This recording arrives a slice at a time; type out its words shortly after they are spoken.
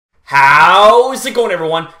How's it going,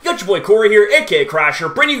 everyone? You got your boy Corey here, aka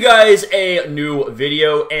Crasher, bringing you guys a new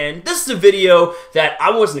video, and this is a video that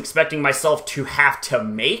I wasn't expecting myself to have to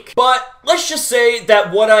make, but let's just say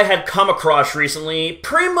that what I had come across recently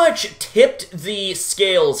pretty much tipped the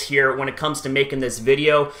scales here when it comes to making this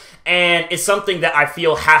video, and it's something that I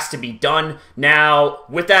feel has to be done. Now,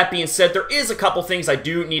 with that being said, there is a couple things I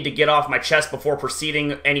do need to get off my chest before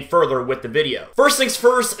proceeding any further with the video. First things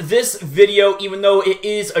first, this video, even though it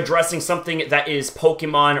is addressing something that is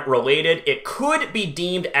Pokemon related, it could be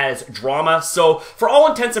deemed as drama, so for all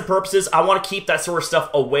intents and purposes, I want to keep that sort of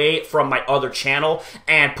stuff away from my other channel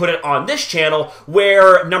and put it on this channel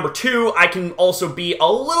where, number two, I can also be a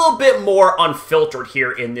little bit more unfiltered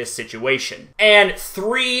here in this situation. And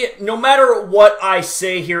three, no matter what I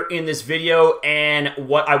say here in this video and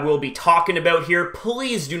what I will be talking about here,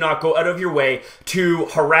 please do not go out of your way to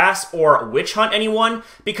harass or witch hunt anyone,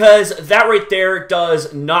 because that right there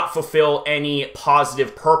does not fulfill any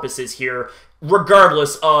positive purposes here,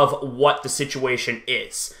 regardless of what the situation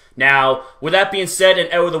is. Now, with that being said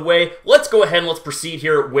and out of the way, let's go ahead and let's proceed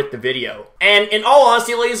here with the video. And in all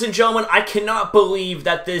honesty, ladies and gentlemen, I cannot believe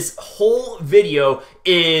that this whole video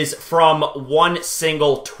is from one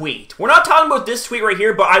single tweet. We're not talking about this tweet right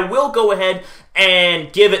here, but I will go ahead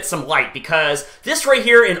and give it some light, because this right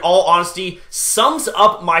here, in all honesty, sums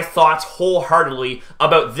up my thoughts wholeheartedly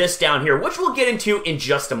about this down here, which we'll get into in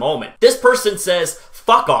just a moment. This person says,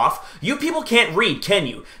 "Fuck off. You people can't read, can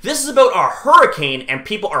you? This is about a hurricane and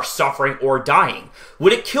people are suffering or dying.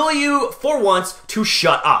 Would it kill you for once to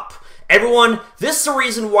shut up? Everyone, this is the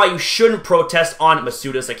reason why you shouldn't protest on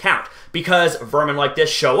Masuda's account, because vermin like this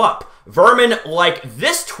show up. Vermin like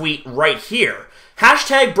this tweet right here.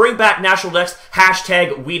 Hashtag bring back National Dex,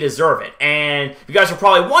 hashtag we deserve it." And you guys are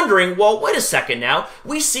probably wondering, well, wait a second now.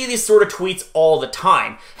 We see these sort of tweets all the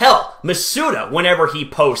time. Hell, Masuda, whenever he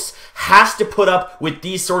posts, has to put up with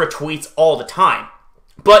these sort of tweets all the time.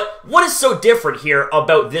 But what is so different here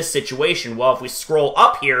about this situation? Well, if we scroll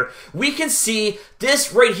up here, we can see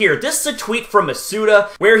this right here. This is a tweet from Masuda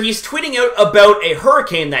where he's tweeting out about a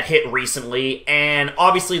hurricane that hit recently, and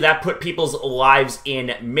obviously that put people's lives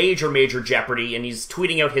in major jeopardy, and he's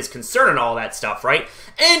tweeting out his concern and all that stuff, right?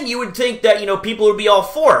 And you would think that, you know, people would be all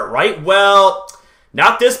for it, right? Well,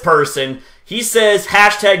 not this person. He says,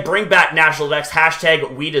 hashtag bring back National Dex,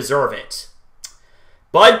 hashtag we deserve it.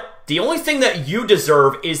 But the only thing that you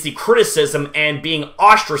deserve is the criticism and being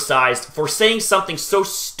ostracized for saying something so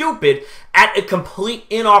stupid at a complete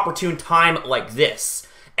inopportune time like this.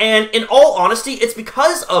 And in all honesty, it's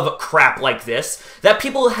because of crap like this that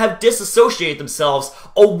people have disassociated themselves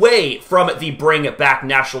away from the Bring Back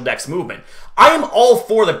National Dex movement. I am all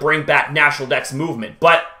for the Bring Back National Dex movement,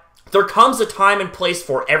 but there comes a time and place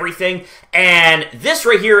for everything, and this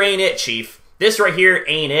right here ain't it, Chief. This right here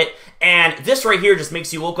ain't it, and this right here just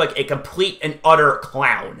makes you look like a complete and utter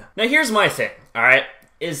clown. Now here's my thing, alright,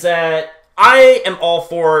 is that I am all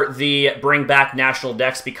for the Bring Back National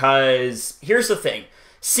Dex, because here's the thing.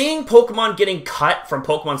 Seeing Pokemon getting cut from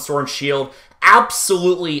Pokemon Sword and Shield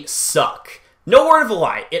absolutely suck. No word of a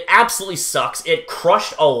lie, it absolutely sucks. It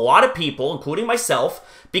crushed a lot of people, including myself,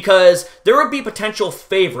 because there would be potential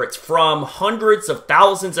favorites from hundreds of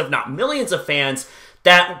thousands, if not millions of fans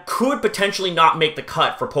that could potentially not make the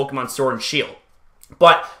cut for Pokemon Sword and Shield.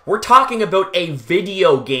 But we're talking about a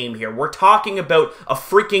video game here. We're talking about a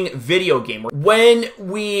freaking video game. When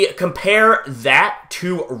we compare that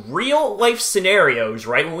to real life scenarios,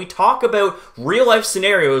 right? When we talk about real life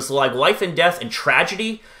scenarios like life and death and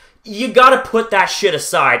tragedy, you gotta put that shit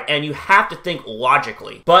aside, and you have to think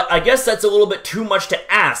logically. But I guess that's a little bit too much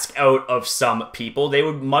to ask out of some people. They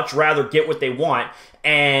would much rather get what they want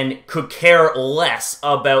and could care less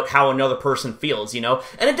about how another person feels, you know?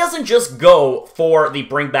 And it doesn't just go for the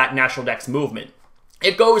Bring Back National Dex movement.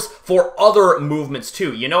 It goes for other movements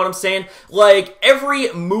too, you know what I'm saying? Like,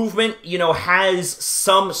 every movement, you know, has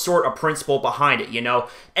some sort of principle behind it, you know?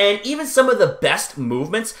 And even some of the best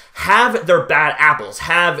movements have their bad apples,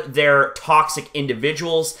 have their toxic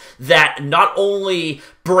individuals that not only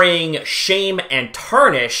bring shame and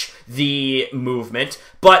tarnish the movement,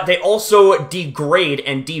 but they also degrade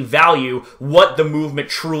and devalue what the movement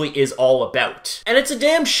truly is all about. And it's a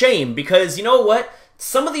damn shame, because you know what?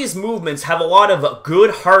 Some of these movements have a lot of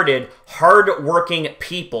good-hearted, hard-working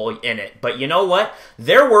people in it. But you know what?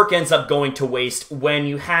 Their work ends up going to waste when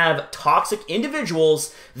you have toxic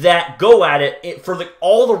individuals that go at it for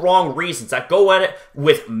all the wrong reasons, that go at it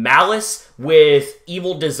with malice, with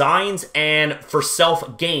evil designs, and for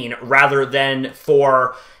self-gain rather than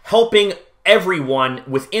for helping everyone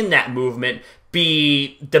within that movement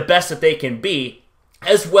be the best that they can be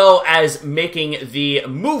as well as making the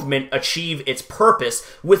movement achieve its purpose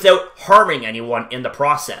without harming anyone in the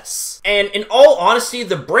process. And in all honesty,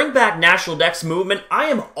 the Bring Back National Dex movement, I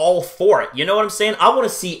am all for it. You know what I'm saying? I want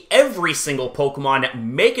to see every single Pokemon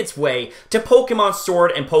make its way to Pokemon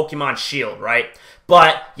Sword and Pokemon Shield, right?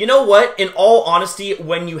 But you know what? In all honesty,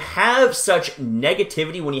 when you have such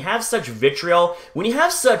negativity, when you have such vitriol, when you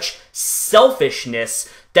have such selfishness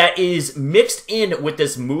that is mixed in with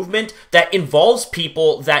this movement that involves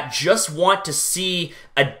people that just want to see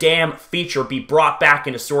a damn feature be brought back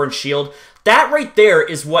into Sword and Shield, that right there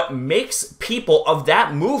is what makes people of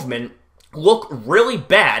that movement look really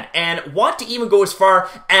bad and want to even go as far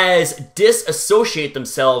as disassociate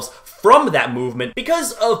themselves from that movement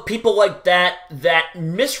because of people like that that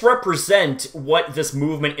misrepresent what this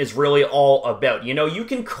movement is really all about. You know, you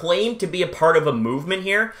can claim to be a part of a movement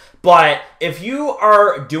here, but if you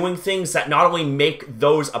are doing things that not only make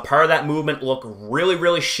those a part of that movement look really,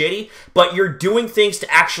 really shitty, but you're doing things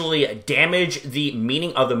to actually damage the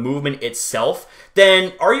meaning of the movement itself,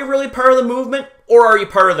 then are you really part of the movement or are you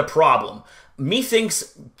part of the problem?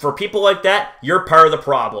 Methinks, for people like that, you're part of the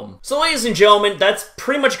problem. So ladies and gentlemen, that's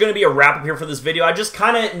pretty much going to be a wrap up here for this video. I just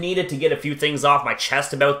kind of needed to get a few things off my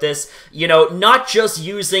chest about this. You know, not just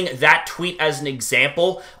using that tweet as an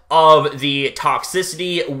example of the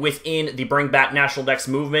toxicity within the Bring Back National Dex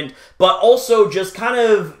movement, but also just kind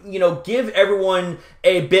of, you know, give everyone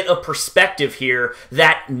a bit of perspective here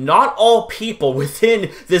that not all people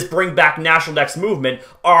within this Bring Back National Dex movement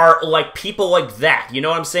are like people like that. You know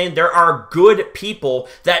what I'm saying? There are good people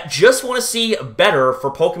that just want to see better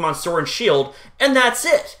for Pokemon Sword and Shield, and that's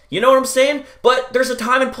it. You know what I'm saying? But there's a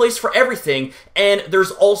time and place for everything, and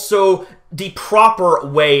there's also the proper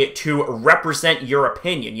way to represent your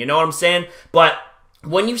opinion, you know what I'm saying? But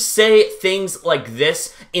when you say things like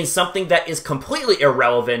this in something that is completely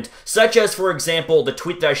irrelevant, such as, for example, the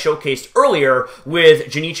tweet that I showcased earlier with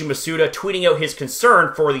Junichi Masuda tweeting out his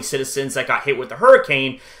concern for the citizens that got hit with the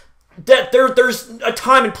hurricane, that there's a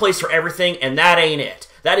time and place for everything, and that ain't it.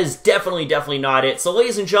 That is definitely not it. So,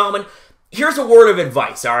 ladies and gentlemen, here's a word of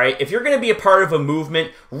advice, alright? If you're going to be a part of a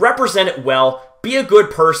movement, represent it well, be a good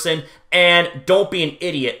person, and don't be an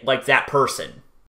idiot like that person.